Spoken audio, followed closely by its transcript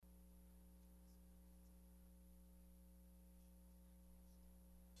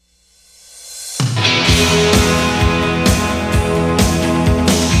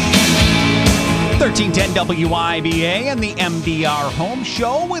1410 WIBA and the MDR Home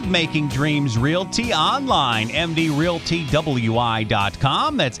Show with Making Dreams Realty online,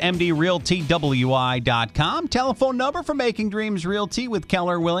 mdrealtywi.com. That's mdrealtywi.com. Telephone number for Making Dreams Realty with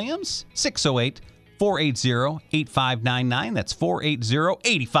Keller Williams, 608-480-8599. That's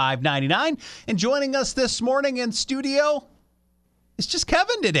 480-8599. And joining us this morning in studio, it's just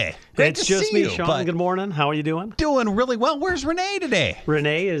Kevin today. Great it's to just see me, you. Sean. Good morning. How are you doing? Doing really well. Where's Renee today?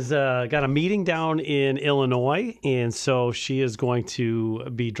 Renee is got a meeting down in Illinois, and so she is going to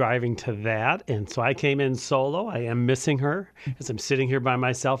be driving to that. And so I came in solo. I am missing her as I'm sitting here by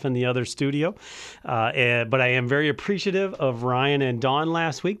myself in the other studio. But I am very appreciative of Ryan and Dawn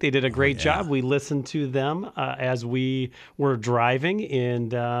last week. They did a great job. We listened to them as we were driving in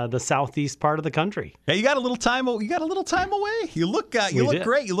the southeast part of the country. Yeah, you got a little time. You got a little time away. You look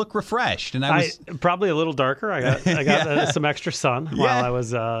great. You look refreshed. And I was probably a little darker. I got some extra sun while I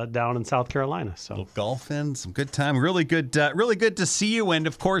was down in South Carolina. So golfing, some good time. Really good to see you. And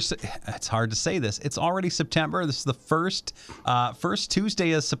of course, it's hard to say this. It's already September. This is the first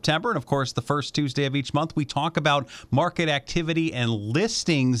Tuesday of September, and of course, the first Tuesday of each month. We talk about market activity and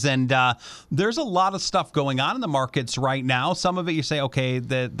listings, and there's a lot of stuff going on in the markets right now. Some of it you say, okay,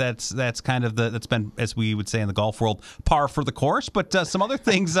 that's kind of that's been, as we would say in the golf world, par for the course. But some other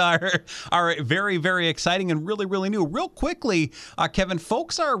things are very, very exciting and really, really new. Real quickly, Kevin,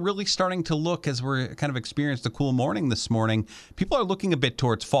 folks are really starting to look, as we're kind of experienced a cool morning this morning, people are looking a bit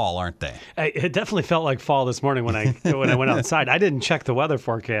towards fall, aren't they? It definitely felt like fall this morning when I went outside. I didn't check the weather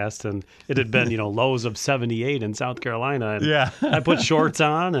forecast, and it had been lows of 78 in South Carolina. And I put shorts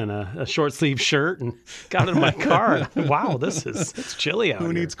on and a short sleeve shirt and got in my car. Wow, it's chilly out here.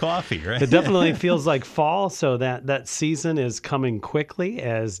 Who needs coffee, right? It definitely feels like fall, so that season is coming quickly,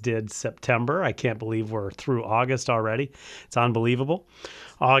 as did September. I can't believe we're through August already. It's unbelievable.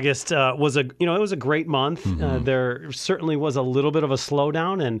 August was it was a great month. Mm-hmm. There certainly was a little bit of a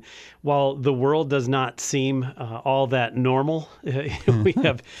slowdown, and while the world does not seem all that normal, we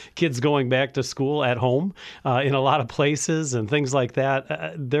have kids going back to school at home in a lot of places and things like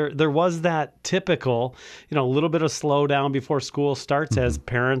that. There was that typical, little bit of slowdown before school starts as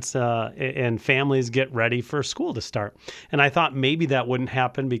parents and families get ready for school to start. And I thought maybe that wouldn't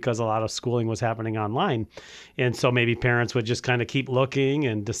happen because a lot of schooling was happening online, and so maybe parents would just kind of keep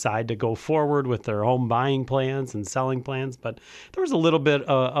looking and decide to go forward with their home buying plans and selling plans. But there was a little bit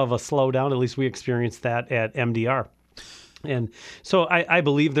of a slowdown. At least we experienced that at MDR. And so I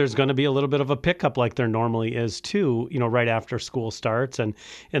believe there's going to be a little bit of a pickup like there normally is too, right after school starts. And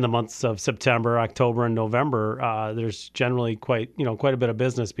in the months of September, October, and November, there's generally quite a bit of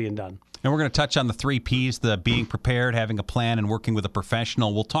business being done. And we're going to touch on the 3 Ps, the being prepared, having a plan, and working with a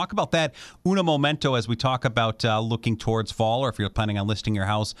professional. We'll talk about that una momento as we talk about looking towards fall, or if you're planning on listing your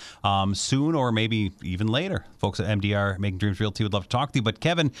house soon or maybe even later. Folks at MDR, Making Dreams Realty, would love to talk to you. But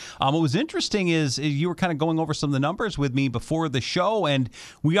Kevin, what was interesting is you were kind of going over some of the numbers with me before the show, and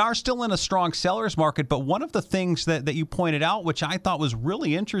we are still in a strong seller's market. But one of the things that you pointed out, which I thought was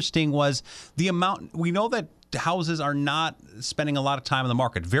really interesting, was the amount. We know that houses are not spending a lot of time in the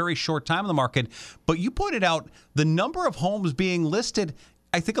market, very short time in the market, but you pointed out the number of homes being listed.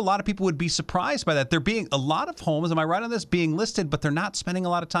 I think a lot of people would be surprised by that. There being a lot of homes, am I right on this, being listed, but they're not spending a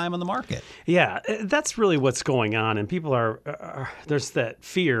lot of time on the market. Yeah, that's really what's going on. And people there's that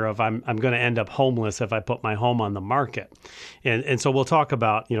fear of I'm going to end up homeless if I put my home on the market. And so we'll talk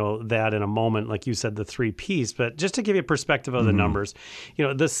about, that in a moment, like you said, the 3 Ps. But just to give you a perspective of the numbers,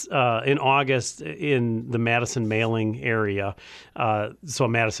 this in August in the Madison mailing area, so a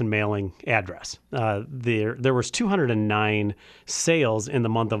Madison mailing address, there was 209 sales in the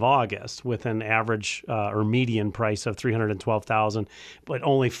month of August with an average or median price of $312,000, but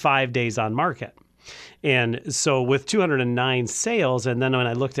only 5 days on market. And so with 209 sales, and then when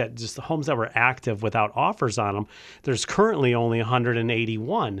I looked at just the homes that were active without offers on them, there's currently only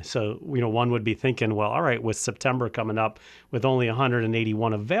 181. So, one would be thinking, well, all right, with September coming up with only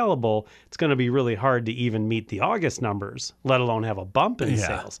 181 available, it's going to be really hard to even meet the August numbers, let alone have a bump in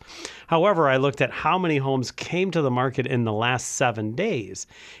sales. However, I looked at how many homes came to the market in the last 7 days,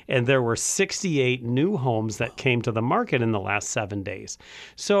 and there were 68 new homes that came to the market in the last 7 days.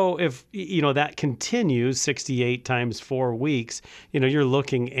 So if, that continues 68 times 4 weeks, you're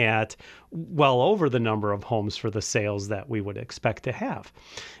looking at well over the number of homes for the sales that we would expect to have.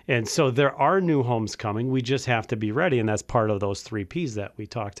 And so there are new homes coming. We just have to be ready. And that's part of those 3 Ps that we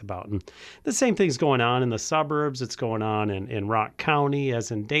talked about. And the same thing's going on in the suburbs. It's going on in Rock County,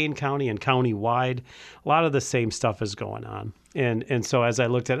 as in Dane County and county-wide. A lot of the same stuff is going on. And so as I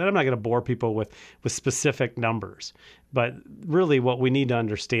looked at it, I'm not going to bore people with specific numbers, but really what we need to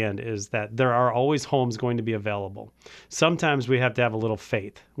understand is that there are always homes going to be available. Sometimes we have to have a little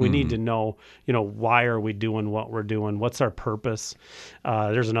faith. We need to know, why are we doing what we're doing? What's our purpose?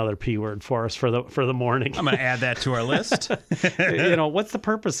 There's another P word for us for the morning. I'm going to add that to our list. What's the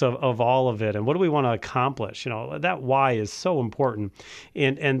purpose of all of it, and what do we want to accomplish? That why is so important.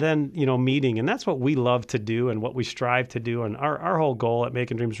 And then, meeting, and that's what we love to do and what we strive to do. And our whole goal at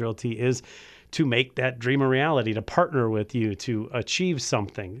Making Dreams Realty is to make that dream a reality, to partner with you, to achieve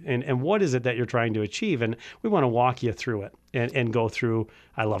something. And what is it that you're trying to achieve? And we want to walk you through it and go through.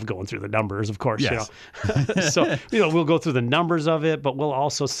 I love going through the numbers, of course. Yes. So, we'll go through the numbers of it, but we'll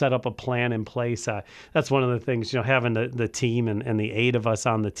also set up a plan in place. That's one of the things, having the team and the 8 of us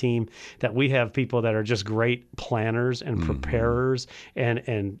on the team, that we have people that are just great planners and preparers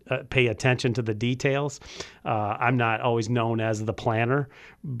and pay attention to the details. I'm not always known as the planner,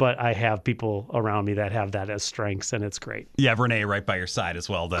 but I have people around me that have that as strengths, and it's great. You have Renee right by your side as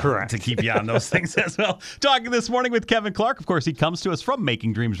well Correct. to keep you on those things as well. Talking this morning with Kevin Clark. Of course, he comes to us from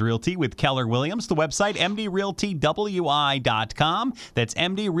Making Dreams Realty with Keller Williams. The website, mdrealtywi.com. That's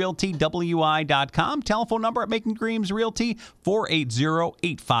mdrealtywi.com. Telephone number at Making Dreams Realty,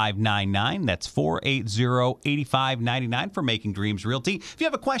 480-8599. That's 480-8599 for Making Dreams Realty. If you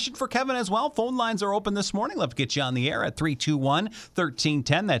have a question for Kevin as well, phone lines are open this morning. Love to get you on the air at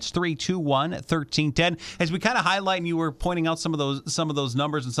 321-1310. That's 321-1310. As we kind of highlight, and you were pointing out some of those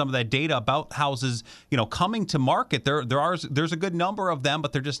numbers and some of that data about houses, coming to market. There's a good number of them,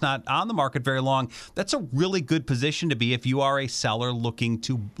 but they're just not on the market very long. That's a really good position to be if you are a seller looking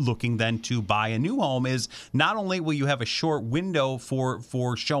then to buy a new home. Is not only will you have a short window for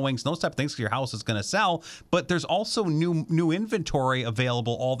showings and those type of things, because your house is going to sell, but there's also new inventory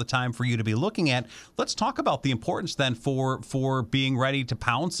available all the time for you to be looking at. Let's talk about the importance then for being ready to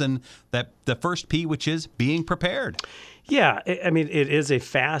pounce, and that the first P, which is being prepared. Yeah, I mean, it is a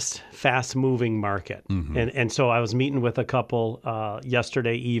fast-moving market. And so I was meeting with a couple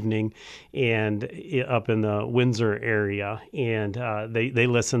yesterday evening and up in the Windsor area, and they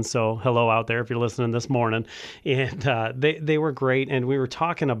listen. So hello out there if you're listening this morning. And they were great, and we were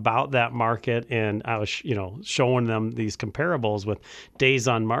talking about that market, and I was showing them these comparables with days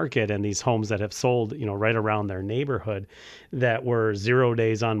on market and these homes that have sold right around their neighborhood that were 0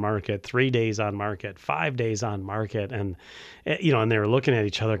 days on market, 3 days on market, 5 days on market, and they were looking at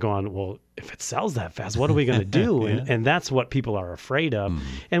each other going, well, if it sells that fast, what are we going to do? Yeah. And that's what people are afraid of.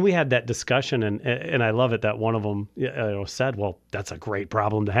 And we had that discussion, and I love it that one of them said, well, that's a great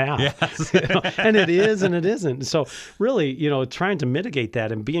problem to have. Yes. And it is, and it isn't. So really, trying to mitigate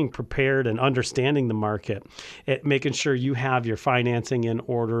that and being prepared and understanding the market, making sure you have your financing in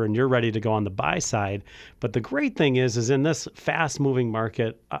order and you're ready to go on the buy side. But the great thing is in this fast-moving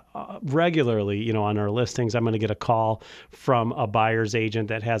market, regularly, on our listings, I'm going to get a call from a buyer's agent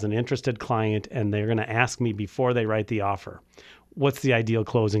that has an interested client, and they're going to ask me before they write the offer, what's the ideal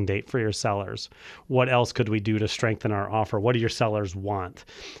closing date for your sellers? What else could we do to strengthen our offer? What do your sellers want?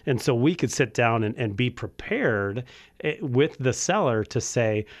 And so we could sit down and be prepared with the seller to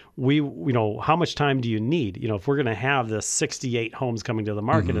say, how much time do you need? If we're going to have the 68 homes coming to the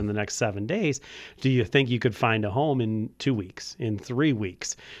market in the next 7 days, do you think you could find a home in 2 weeks, in 3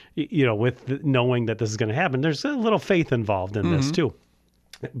 weeks, with knowing that this is going to happen? There's a little faith involved in this too.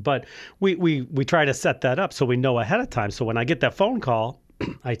 But we try to set that up so we know ahead of time. So when I get that phone call,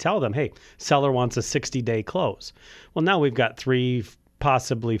 I tell them, hey, seller wants a 60-day close. Well, now we've got 3,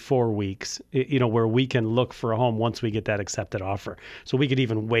 possibly 4 weeks, where we can look for a home once we get that accepted offer. So we could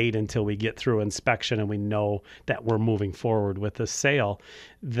even wait until we get through inspection and we know that we're moving forward with the sale,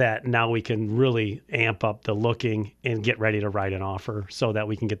 that now we can really amp up the looking and get ready to write an offer so that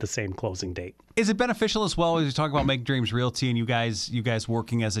we can get the same closing date. Is it beneficial as well as you talk about Making Dreams Realty and you guys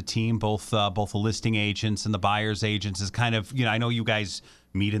working as a team, both the listing agents and the buyer's agents, is kind of, I know you guys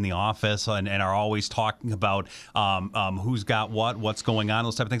meet in the office and are always talking about who's got what's going on,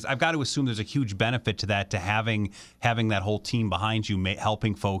 those type of things. I've got to assume there's a huge benefit to that, to having that whole team behind you,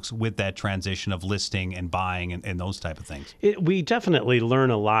 helping folks with that transition of listing and buying and those type of things. We definitely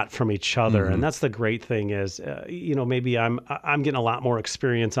learn a lot from each other, and that's the great thing is, maybe I'm getting a lot more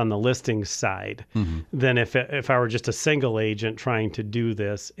experience on the listing side than if I were just a single agent trying to do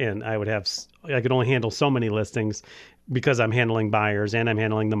this, and I could only handle so many listings because I'm handling buyers and I'm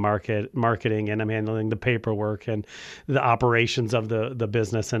handling the marketing and I'm handling the paperwork and the operations of the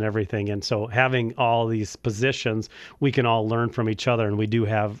business and everything. And so having all these positions, we can all learn from each other. And we do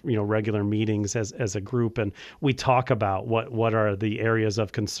have, regular meetings as a group, and we talk about what are the areas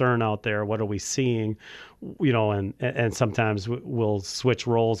of concern out there, what are we seeing, and sometimes we'll switch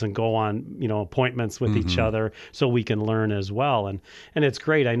roles and go on, appointments with each other so we can learn as well. And it's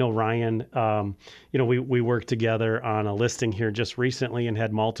great. I know Ryan, we worked together on a listing here just recently and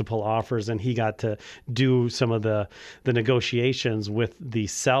had multiple offers, and he got to do some of the negotiations with the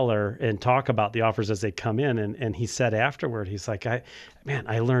seller and talk about the offers as they come in. And he said afterward, he's like,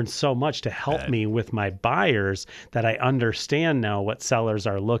 I learned so much to help me with my buyers that I understand now what sellers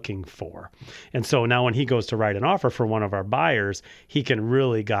are looking for. And so now when he goes to write an offer for one of our buyers, he can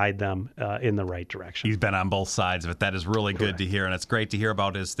really guide them in the right direction. He's been on both sides of it. That is really Correct. good to hear. And it's great to hear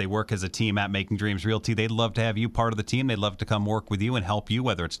about as they work as a team at Making Dreams Realty. They'd love to have you part of the team. They'd love to come work with you and help you,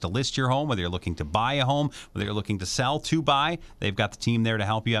 whether it's to list your home, whether you're looking to buy a home, whether you're looking to sell, to buy. They've got the team there to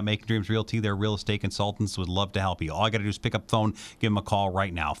help you at Making Dreams Realty. Their real estate consultants would love to help you. All I got to do is pick up the phone, give them a call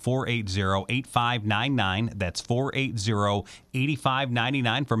right now. 480-8599. That's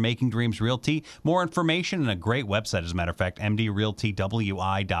 480-8599 for Making Dreams Realty. More information and a great website, as a matter of fact,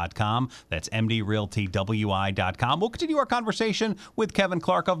 mdrealtywi.com. That's mdrealtywi.com. We'll continue our conversation with Kevin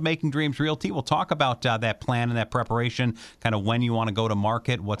Clark of Making Dreams Realty. We'll talk about that plan and that preparation, kind of when you want to go to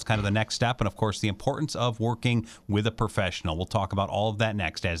market, what's kind of the next step, and of course the importance of working with a professional. We'll talk about all of that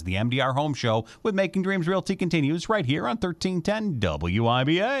next as the MDR Home Show with Making Dreams Realty continues right here on 1310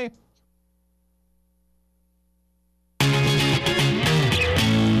 WIBA.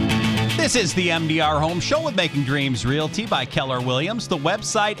 This is the MDR Home Show with Making Dreams Realty by Keller Williams. The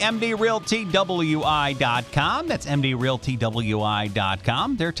website, mdrealtywi.com. That's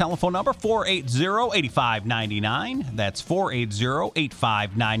mdrealtywi.com. Their telephone number, 480-8599. That's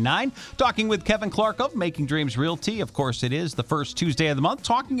 480-8599. Talking with Kevin Clark of Making Dreams Realty. Of course, it is the first Tuesday of the month,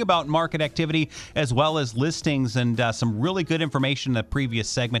 talking about market activity as well as listings and some really good information in the previous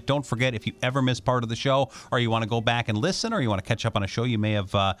segment. Don't forget, if you ever miss part of the show or you want to go back and listen or you want to catch up on a show you may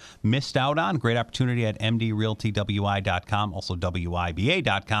have missed out on, great opportunity at mdrealtywi.com, also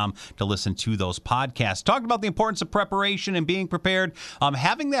wiba.com to listen to those podcasts. Talked about the importance of preparation and being prepared.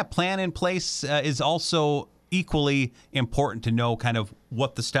 Having that plan in place is also equally important to know kind of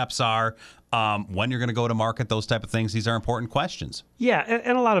what the steps are, when you're going to go to market, those type of things. These are important questions. Yeah,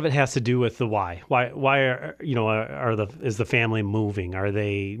 and a lot of it has to do with the why. Why is the family moving? Are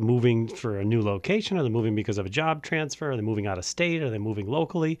they moving for a new location? Are they moving because of a job transfer? Are they moving out of state? Are they moving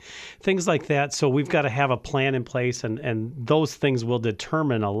locally? Things like that. So we've got to have a plan in place, and those things will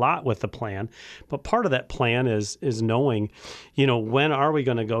determine a lot with the plan. But part of that plan is knowing, when are we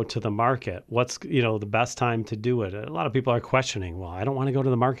going to go to the market? What's the best time to do it? A lot of people are questioning, well, I don't want to go to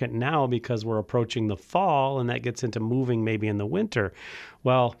the market now because we're approaching the fall, and that gets into moving maybe in the winter.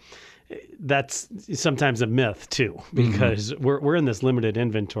 Well, that's sometimes a myth too, because we're in this limited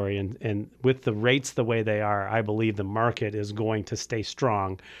inventory, and with the rates the way they are, I believe the market is going to stay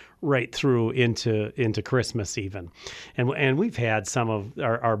strong right through into Christmas even. And we've had some of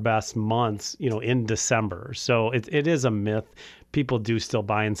our best months, in December. So it is a myth. People do still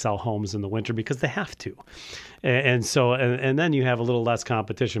buy and sell homes in the winter because they have to. And so then you have a little less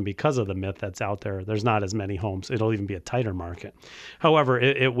competition because of the myth that's out there. There's not as many homes. It'll even be a tighter market. However,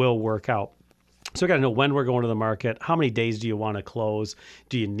 it will work out. So we got to know when we're going to the market. How many days do you want to close?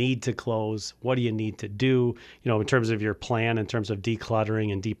 Do you need to close? What do you need to do? In terms of your plan, in terms of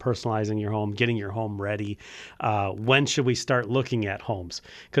decluttering and depersonalizing your home, getting your home ready. When should we start looking at homes?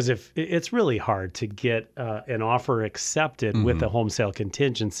 Because if it's really hard to get an offer accepted with a home sale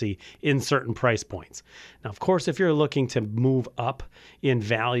contingency in certain price points. Now, of course, if you're looking to move up in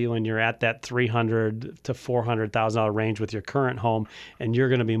value and you're at that $300,000 to $400,000 range with your current home, and you're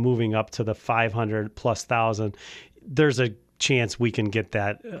going to be moving up to the $500,000+, there's a chance we can get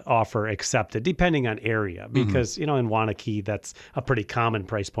that offer accepted, depending on area, because in Waunakee that's a pretty common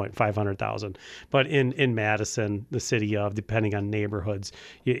price point, $500,000. But in Madison, the city of, depending on neighborhoods,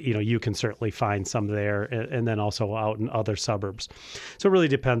 you can certainly find some there, and then also out in other suburbs. So it really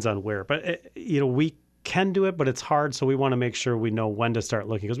depends on where. But we can do it, but it's hard. So we want to make sure we know when to start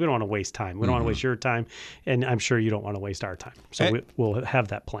looking, because we don't want to waste time. We don't want to waste your time, and I'm sure you don't want to waste our time. So we'll have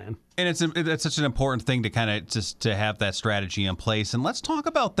that plan. And it's such an important thing to kind of just to have that strategy in place. And let's talk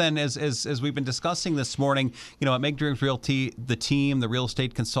about then, as we've been discussing this morning, at Make Dreams Realty, the team, the real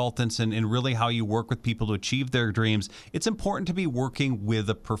estate consultants, and really how you work with people to achieve their dreams. It's important to be working with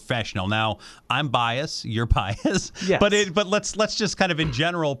a professional. Now, I'm biased, you're biased, yes. but let's just kind of in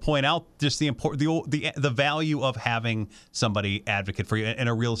general point out just the value of having somebody advocate for you and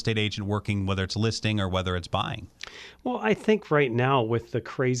a real estate agent working, whether it's listing or whether it's buying. Well, I think right now with the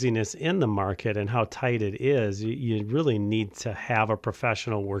craziness in the market and how tight it is, you really need to have a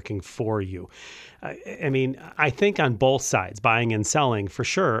professional working for you. I mean, I think on both sides, buying and selling, for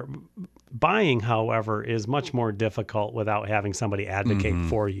sure. Buying, however, is much more difficult without having somebody advocate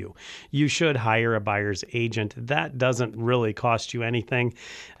for you. You should hire a buyer's agent. That doesn't really cost you anything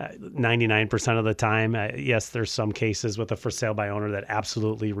 99% of the time. Yes, there's some cases with a for sale by owner that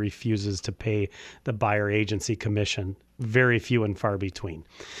absolutely refuses to pay the buyer agency commission. Very few and far between.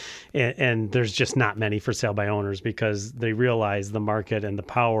 And there's just not many for sale by owners because they realize the market and the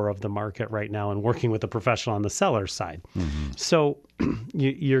power of the market right now and working with a professional on the seller side. So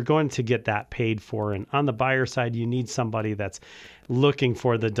you're going to get that paid for. And on the buyer side, you need somebody that's looking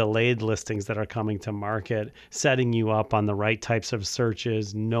for the delayed listings that are coming to market, setting you up on the right types of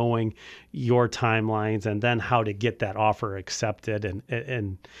searches, knowing your timelines, and then how to get that offer accepted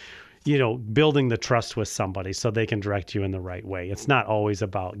and building the trust with somebody so they can direct you in the right way. It's not always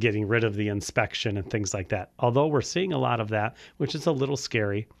about getting rid of the inspection and things like that, although we're seeing a lot of that, which is a little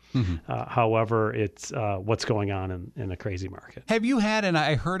scary. However, it's what's going on in a crazy market. Have you had, and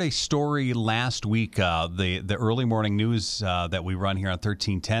I heard a story last week, the early morning news that we run here on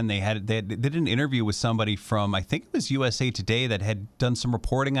 1310, they did an interview with somebody from, I think it was USA Today, that had done some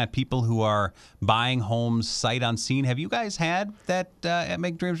reporting on people who are buying homes sight unseen. Have you guys had that at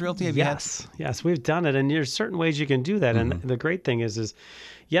Make Dreams Realty? Yes, we've done it. And there's certain ways you can do that. And the great thing is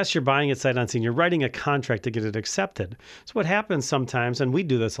yes, you're buying it sight unseen. You're writing a contract to get it accepted. So what happens sometimes, and we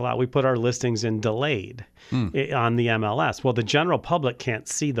do this a lot, we put our listings in delayed on the MLS. Well, the general public can't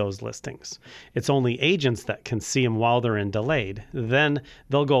see those listings. It's only agents that can see them while they're in delayed. Then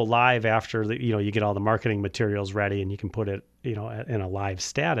they'll go live after you get all the marketing materials ready and you can put it in a live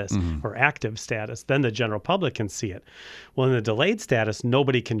status or active status. Then the general public can see it. Well, in the delayed status,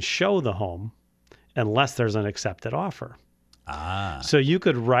 nobody can show the home unless there's an accepted offer. So you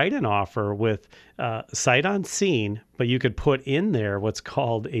could write an offer with sight unseen, but you could put in there what's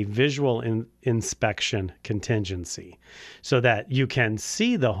called a visual inspection contingency so that you can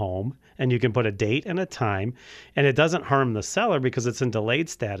see the home and you can put a date and a time, and it doesn't harm the seller because it's in delayed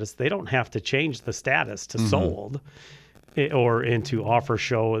status. They don't have to change the status to sold or into offer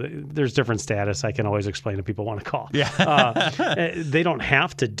show. There's different status. I can always explain if people want to call. They don't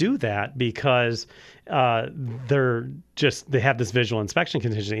have to do that because they have this visual inspection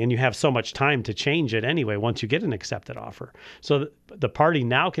contingency, and you have so much time to change it anyway once you get an accepted offer. So the party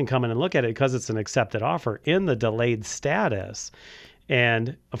now can come in and look at it because it's an accepted offer in the delayed status.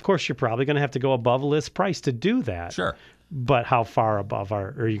 And of course, you're probably going to have to go above list price to do that. Sure. But how far above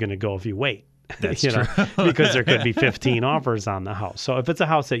are you going to go if you wait? That's true. Because there could be 15 offers on the house. So if it's a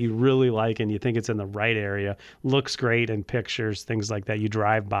house that you really like and you think it's in the right area, looks great in pictures, things like that, you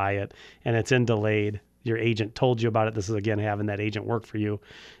drive by it and it's in delayed, your agent told you about it, this is again having that agent work for you,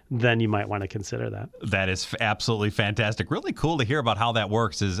 then you might want to consider that. That is absolutely fantastic. Really cool to hear about how that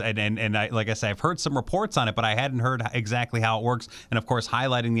works. And I, like I said, I've heard some reports on it, but I hadn't heard exactly how it works. And of course,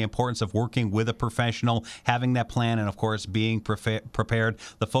 highlighting the importance of working with a professional, having that plan, and of course, being prepared.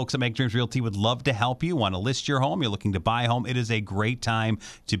 The folks at Make Dreams Realty would love to help you. Want to list your home? You're looking to buy a home? It is a great time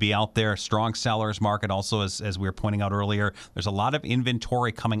to be out there. Strong sellers market. Also, as we were pointing out earlier, there's a lot of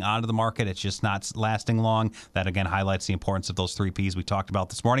inventory coming onto the market. It's just not lasting long. That again highlights the importance of those 3 Ps we talked about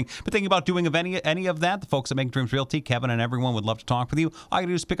this morning. But thinking about doing any of that, the folks at Make Dreams Realty, Kevin and everyone would love to talk with you. All you got to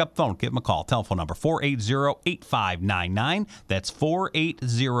do is pick up the phone, give them a call. Telephone number 480-8599. That's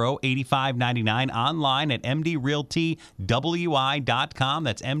 480-8599. Online at mdrealtywi.com.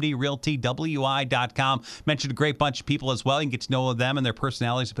 That's mdrealtywi.com. Mentioned a great bunch of people as well. You can get to know them and their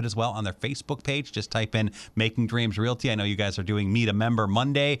personalities a bit as well on their Facebook page. Just type in Making Dreams Realty. I know you guys are doing Meet a Member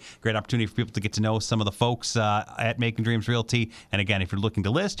Monday. Great opportunity for people to get to know some of the folks at Making Dreams Realty. And again, if you're looking to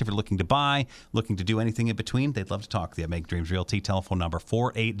list, if you're looking to buy, looking to do anything in between, they'd love to talk to you. Make Dreams Realty. Telephone number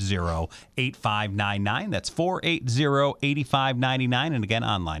 480-8599. That's 480-8599. And again,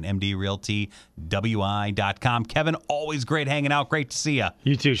 online, mdrealtywi.com. Kevin, always great hanging out. Great to see you.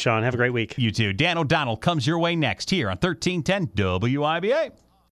 You too, Sean. Have a great week. You too. Dan O'Donnell comes your way next here on 1310 WIBA.